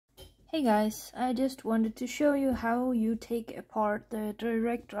Hey guys, I just wanted to show you how you take apart the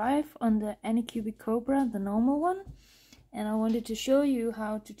direct drive on the Anycubic Kobra, the normal one. And I wanted to show you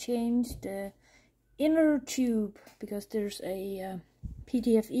how to change the inner tube, because there's a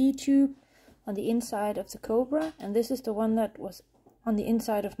PTFE tube on the inside of the Kobra, and this is the one that was on the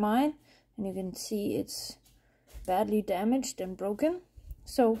inside of mine, and you can see it's badly damaged and broken.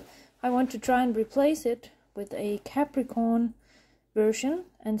 So I want to try and replace it with a Capricorn version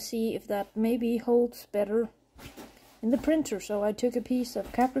and see if that maybe holds better in the printer. So I took a piece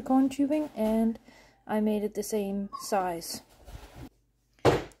of Capricorn tubing and I made it the same size.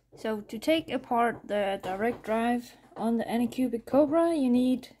 So to take apart the direct drive on the Anycubic Kobra, you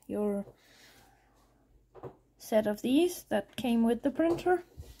need your set of these that came with the printer,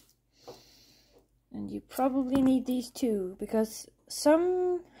 and you probably need these too, because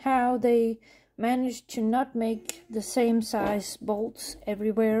somehow they managed to not make the same size bolts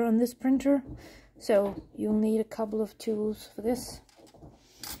everywhere on this printer, so you'll need a couple of tools for this.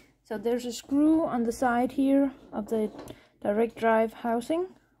 So there's a screw on the side here of the direct drive housing,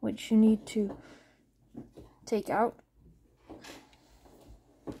 which you need to take out.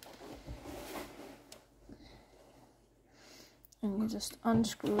 And you just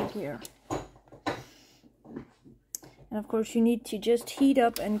unscrew it here. And of course you need to just heat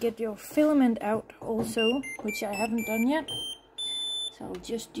up and get your filament out also, which I haven't done yet. So I'll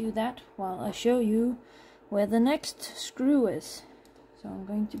just do that while I show you where the next screw is. So I'm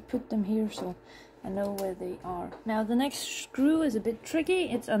going to put them here so I know where they are. Now the next screw is a bit tricky.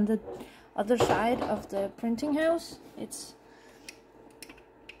 It's on the other side of the printing house. It's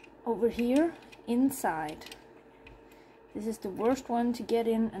over here inside. This is the worst one to get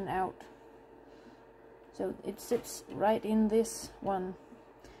in and out. So it sits right in this one.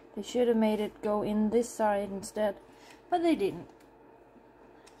 They should have made it go in this side instead, but they didn't.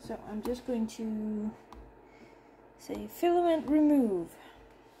 So I'm just going to say filament remove,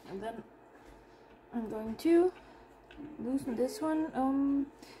 and then I'm going to loosen this one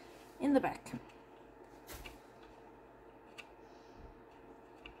in the back.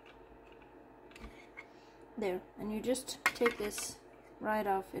 There, and you just take this right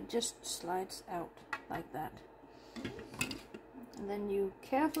off. It just slides out like that. And then you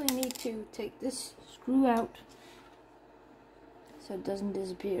carefully need to take this screw out so it doesn't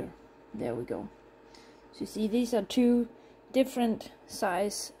disappear. There we go. So you see, these are two different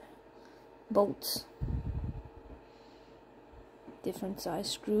size bolts, different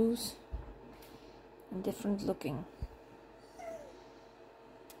size screws, and different looking.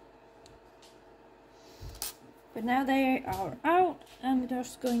 But now they are out, and I'm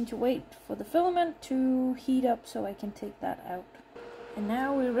just going to wait for the filament to heat up so I can take that out. And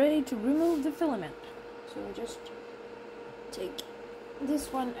now we're ready to remove the filament. So we just take this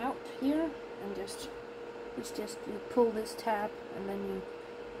one out here, and you pull this tab, and then you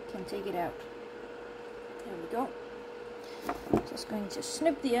can take it out. There we go. Just going to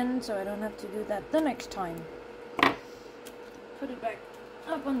snip the end so I don't have to do that the next time. Put it back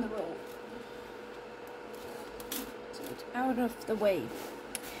up on the roll. It's out of the way.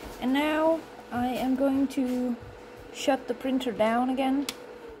 And now I am going to shut the printer down again,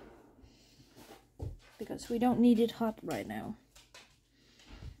 because we don't need it hot right now.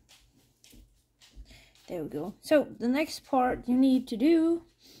 There we go. So the next part you need to do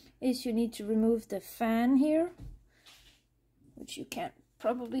is you need to remove the fan here, which you can't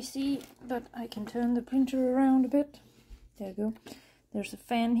probably see, but I can turn the printer around a bit. There we go. There's a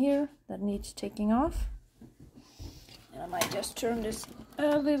fan here that needs taking off. I might just turn this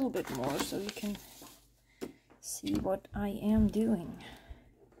a little bit more so you can see what I am doing,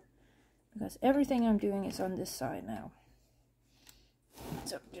 because everything I'm doing is on this side now.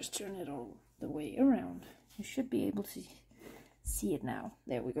 So just turn it all the way around. You should be able to see it now.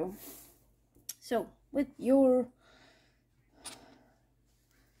 There we go. So with your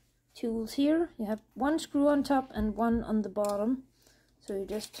tools here, you have one screw on top and one on the bottom. So you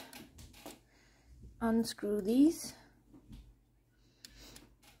just unscrew these.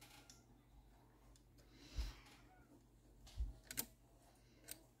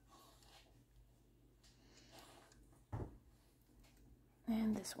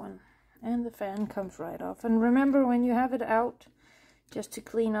 And this one, and the fan comes right off. And remember, when you have it out, just to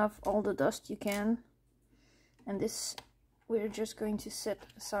clean off all the dust you can. And this we're just going to set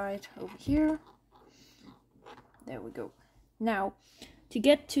aside over here. There we go. Now to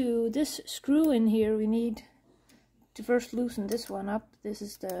get to this screw in here, we need to first loosen this one up. This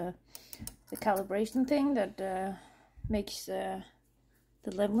is the calibration thing that makes the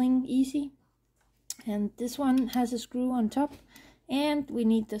leveling easy. And this one has a screw on top, And we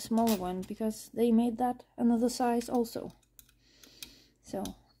need the smaller one because they made that another size also. So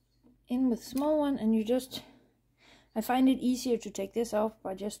in with small one, and you just, I find it easier to take this off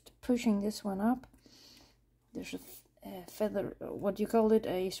by just pushing this one up. There's a feather, what do you call it,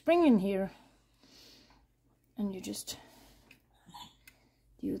 a spring in here, and you just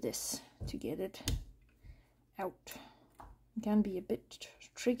do this to get it out. It can be a bit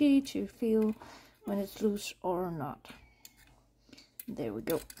tricky to feel when it's loose or not. There we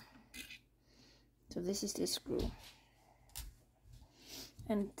go. So this is this screw.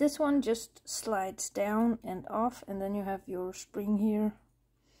 And this one just slides down and off, and then you have your spring here,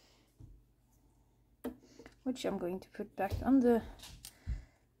 which I'm going to put back on the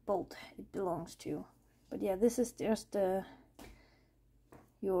bolt it belongs to. But yeah, this is just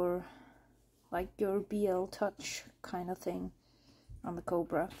your BL touch kind of thing on the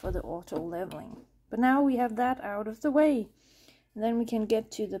Kobra for the auto leveling. But now we have that out of the way, and then we can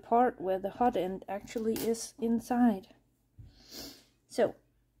get to the part where the hot end actually is inside. So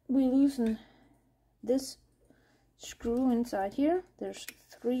we loosen this screw inside here. There's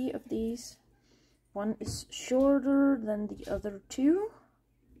 3 of these. One is shorter than the other 2.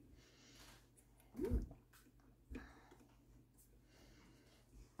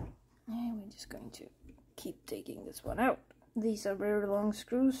 And we're just going to keep taking this one out. These are very long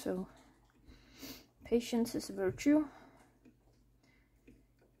screws, so patience is a virtue.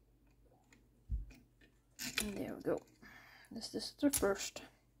 And there we go. This is the first.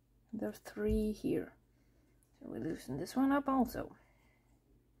 There are 3 here. So we loosen this one up also.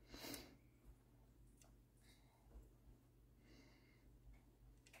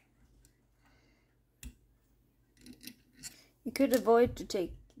 You could avoid to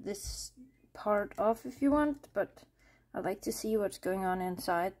take this part off if you want, but I like to see what's going on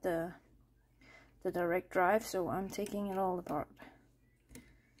inside the direct drive, so I'm taking it all apart.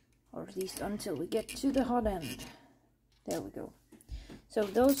 Or at least until we get to the hot end. There we go. So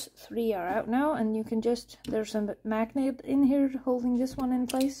those 3 are out now, and you can just, there's a magnet in here holding this one in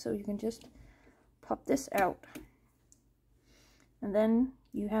place, so you can just pop this out. And then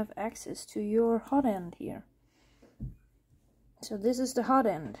you have access to your hot end here. So this is the hot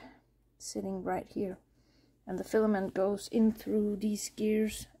end, sitting right here. And the filament goes in through these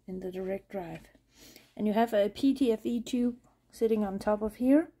gears in the direct drive. And you have a PTFE tube sitting on top of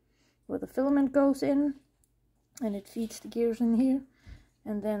here, where the filament goes in, and it feeds the gears in here.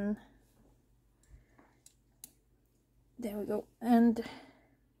 And then, there we go. And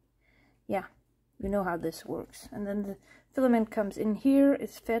yeah, you know how this works. And then the filament comes in here,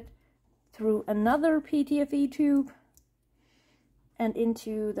 is fed through another PTFE tube and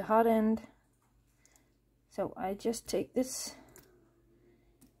into the hot end. So I just take this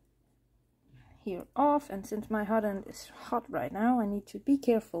here off, and since my hot end is hot right now, I need to be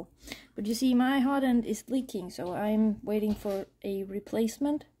careful. But you see, my hot end is leaking, so I'm waiting for a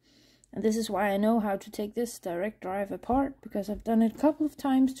replacement. And this is why I know how to take this direct drive apart, because I've done it a couple of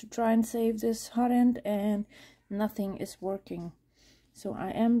times to try and save this hot end, and nothing is working. So I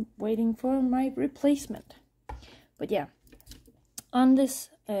am waiting for my replacement. But yeah, on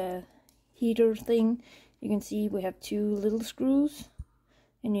this heater thing, you can see we have 2 little screws.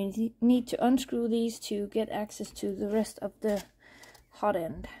 And you need to unscrew these to get access to the rest of the hot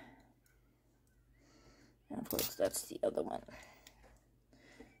end. And of course that's the other one.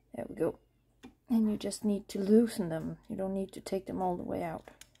 There we go. And you just need to loosen them. You don't need to take them all the way out.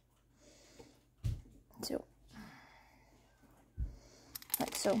 So,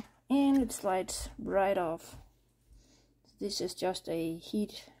 like so. And it slides right off. This is just a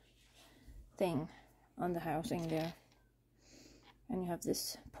heat thing on the housing there. And you have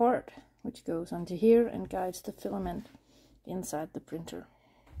this port which goes onto here and guides the filament inside the printer.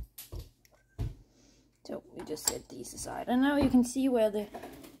 So we just set these aside, and now you can see where the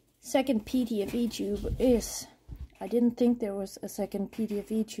second PTFE tube is. I didn't think there was a second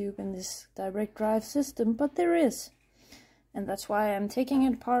PTFE tube in this direct drive system, but there is. And that's why I'm taking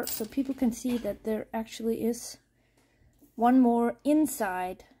it apart, so people can see that there actually is one more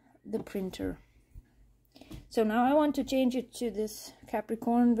inside the printer. So now I want to change it to this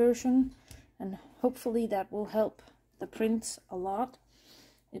Capricorn version, and hopefully that will help the prints a lot.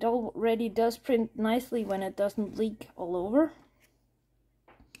 It already does print nicely when it doesn't leak all over.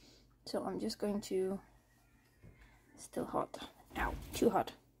 So I'm just going to, still hot, ow, too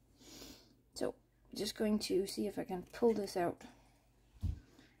hot. So just going to see if I can pull this out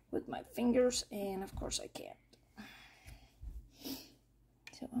with my fingers, and of course I can't.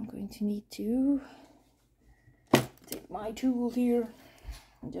 So I'm going to need to take my tool here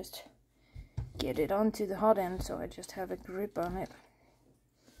and just get it onto the hot end so I just have a grip on it,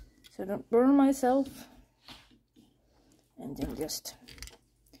 so I don't burn myself. And then just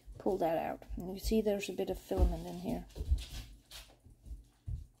pull that out. And you see there's a bit of filament in here.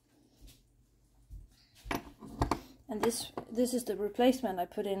 And this is the replacement I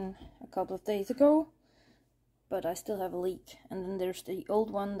put in a couple of days ago, but I still have a leak. And then there's the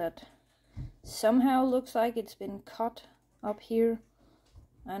old one that somehow looks like it's been cut up here,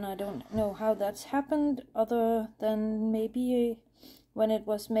 and I don't know how that's happened, other than maybe when it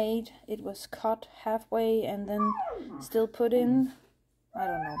was made it was cut halfway and then still put in. I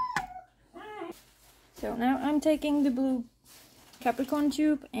don't know. So now I'm taking the blue Capricorn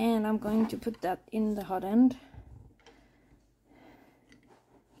tube and I'm going to put that in the hot end,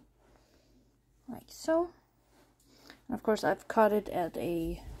 like so. And of course I've cut it at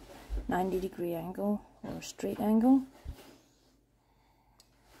a 90-degree angle or straight angle.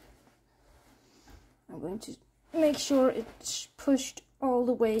 I'm going to make sure it's pushed all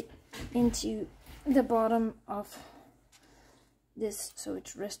the way into the bottom of this, so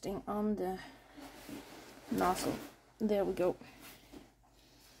it's resting on the nozzle. There we go.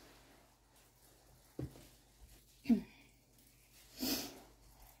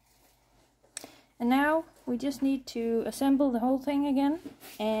 And now we just need to assemble the whole thing again,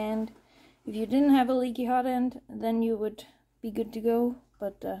 and if you didn't have a leaky hot end, then you would be good to go,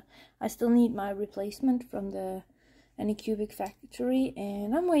 but I still need my replacement from the Anycubic factory,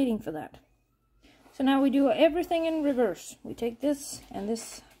 and I'm waiting for that. So now we do everything in reverse. We take this and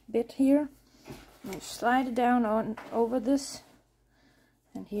this bit here, and we slide it down on over this,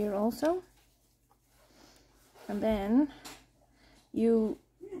 and here also. And then you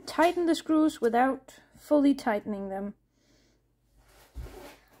tighten the screws without fully tightening them,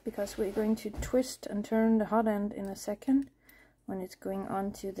 because we're going to twist and turn the hot end in a second when it's going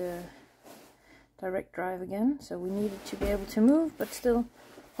on to the direct drive again. So we need it to be able to move but still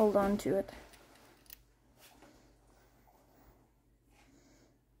hold on to it.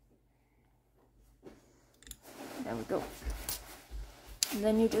 There we go. And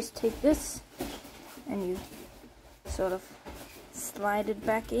then you just take this and you sort of slide it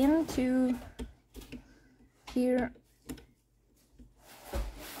back into here,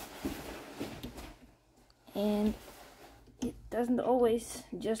 and it doesn't always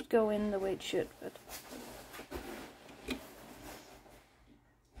just go in the way it should, but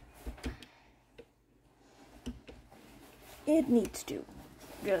it needs to.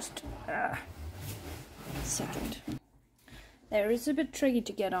 Just a second. There, it's a bit tricky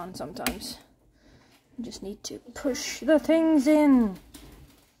to get on sometimes. You just need to push the things in.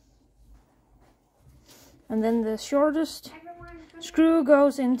 And then the shortest screw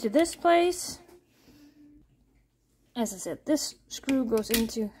goes into this place. As I said, this screw goes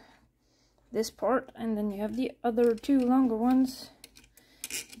into this part, and then you have the other two longer ones,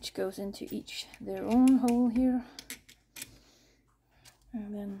 which goes into each their own hole here.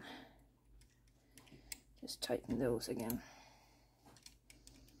 And then just tighten those again.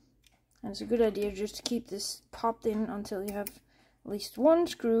 And it's a good idea just to keep this popped in until you have at least one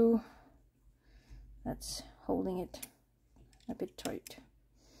screw that's holding it a bit tight.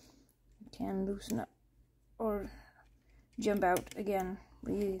 You can loosen up or jump out again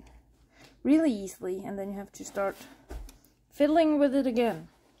really easily, and then you have to start fiddling with it again.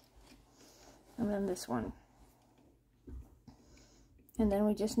 And then this one. And then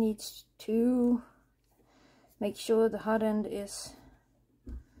we just need to make sure the hot end is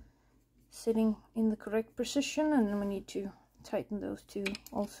sitting in the correct position, and then we need to tighten those two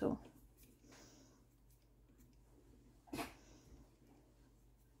also.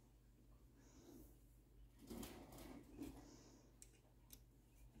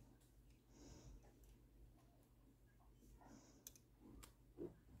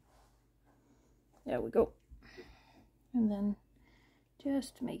 There we go. And then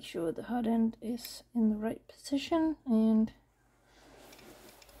just make sure the hot end is in the right position, and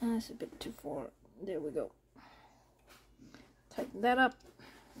it's a bit too far. There we go. Tighten that up.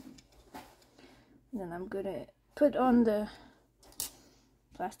 And then I'm gonna put on the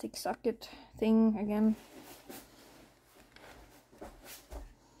plastic socket thing again.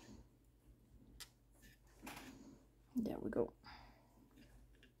 There we go.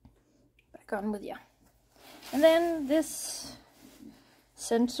 Back on with ya. And then this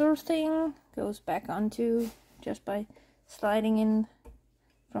sensor thing goes back onto just by sliding in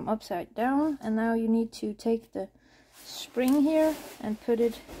from upside down. And now you need to take the spring here and put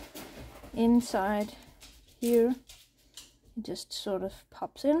it inside here. It just sort of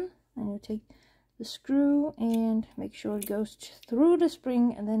pops in, and you take the screw and make sure it goes through the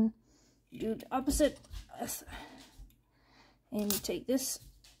spring and then do the opposite. And you take this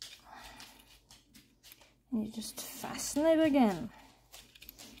and you just fasten it again.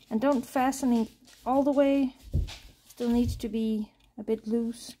 And don't fasten it all the way. Still needs to be a bit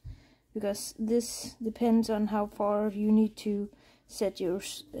loose, because this depends on how far you need to set your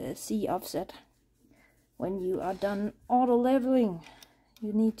C offset. When you are done auto leveling,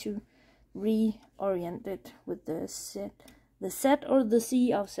 you need to reorient it with the set or the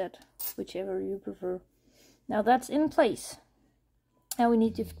C offset, whichever you prefer. Now that's in place. Now we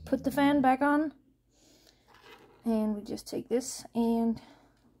need to put the fan back on, and we just take this and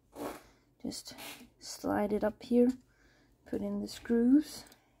just slide it up here, put in the screws.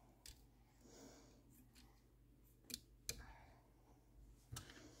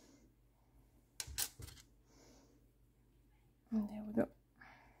 And there we go.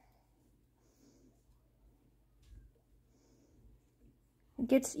 It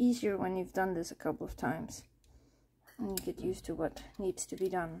gets easier when you've done this a couple of times, and you get used to what needs to be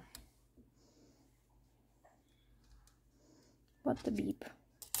done. What the beep?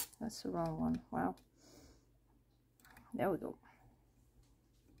 That's the wrong one. Wow. There we go.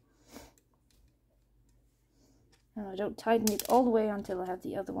 And I don't tighten it all the way until I have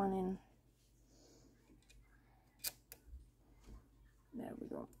the other one in. There we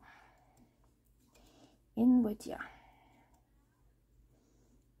go. In with ya.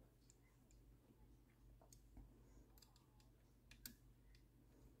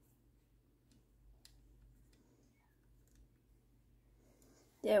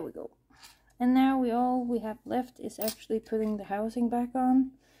 There we go. And now all we have left is actually putting the housing back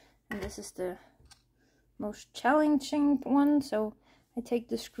on. And this is the most challenging one. So I take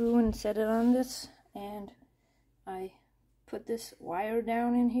the screw and set it on this, and I put this wire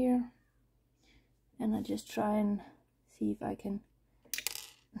down in here, and I just try and see if I can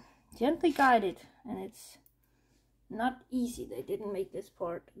gently guide it. And it's not easy. They didn't make this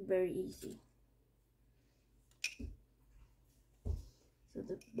part very easy. So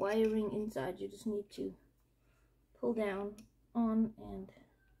the wiring inside, you just need to pull down on and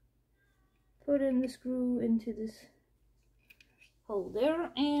put in the screw into this hole there,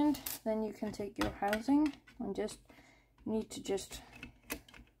 and then you can take your housing and just need to just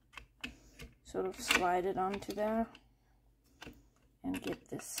sort of slide it onto there and get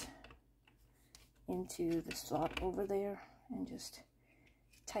this into the slot over there, and just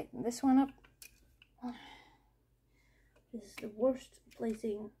tighten this one up. This is the worst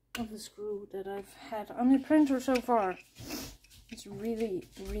placing of the screw that I've had on the printer so far. It's really,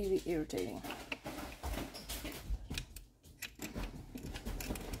 really irritating.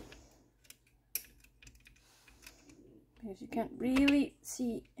 Because you can't really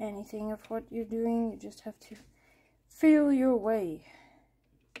see anything of what you're doing. You just have to feel your way.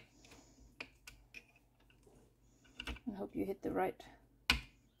 And hope you hit the right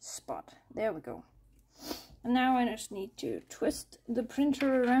spot. There we go. And now I just need to twist the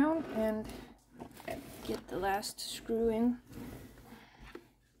printer around and get the last screw in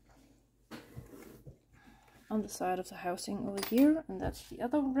on the side of the housing over here. And that's the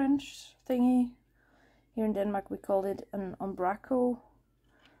other wrench thingy. Here in Denmark we call it an umbraco,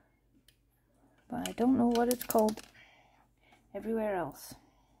 but I don't know what it's called everywhere else.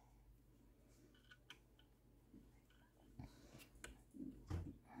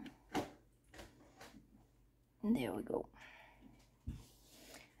 And there we go.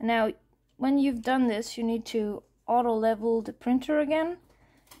 And now when you've done this, you need to auto level the printer again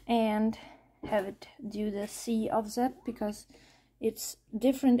and have it do the C offset, because it's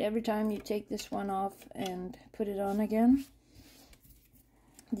different every time you take this one off and put it on again.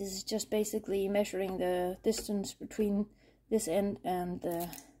 This is just basically measuring the distance between this end and the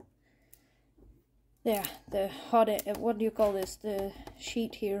hot end, what do you call this, the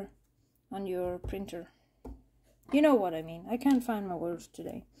sheet here on your printer. You know what I mean. I can't find my words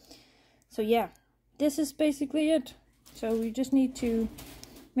today. So yeah, this is basically it. So you just need to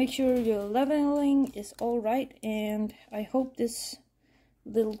make sure your leveling is all right, and I hope this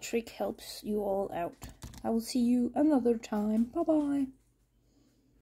little trick helps you all out. I will see you another time. Bye bye.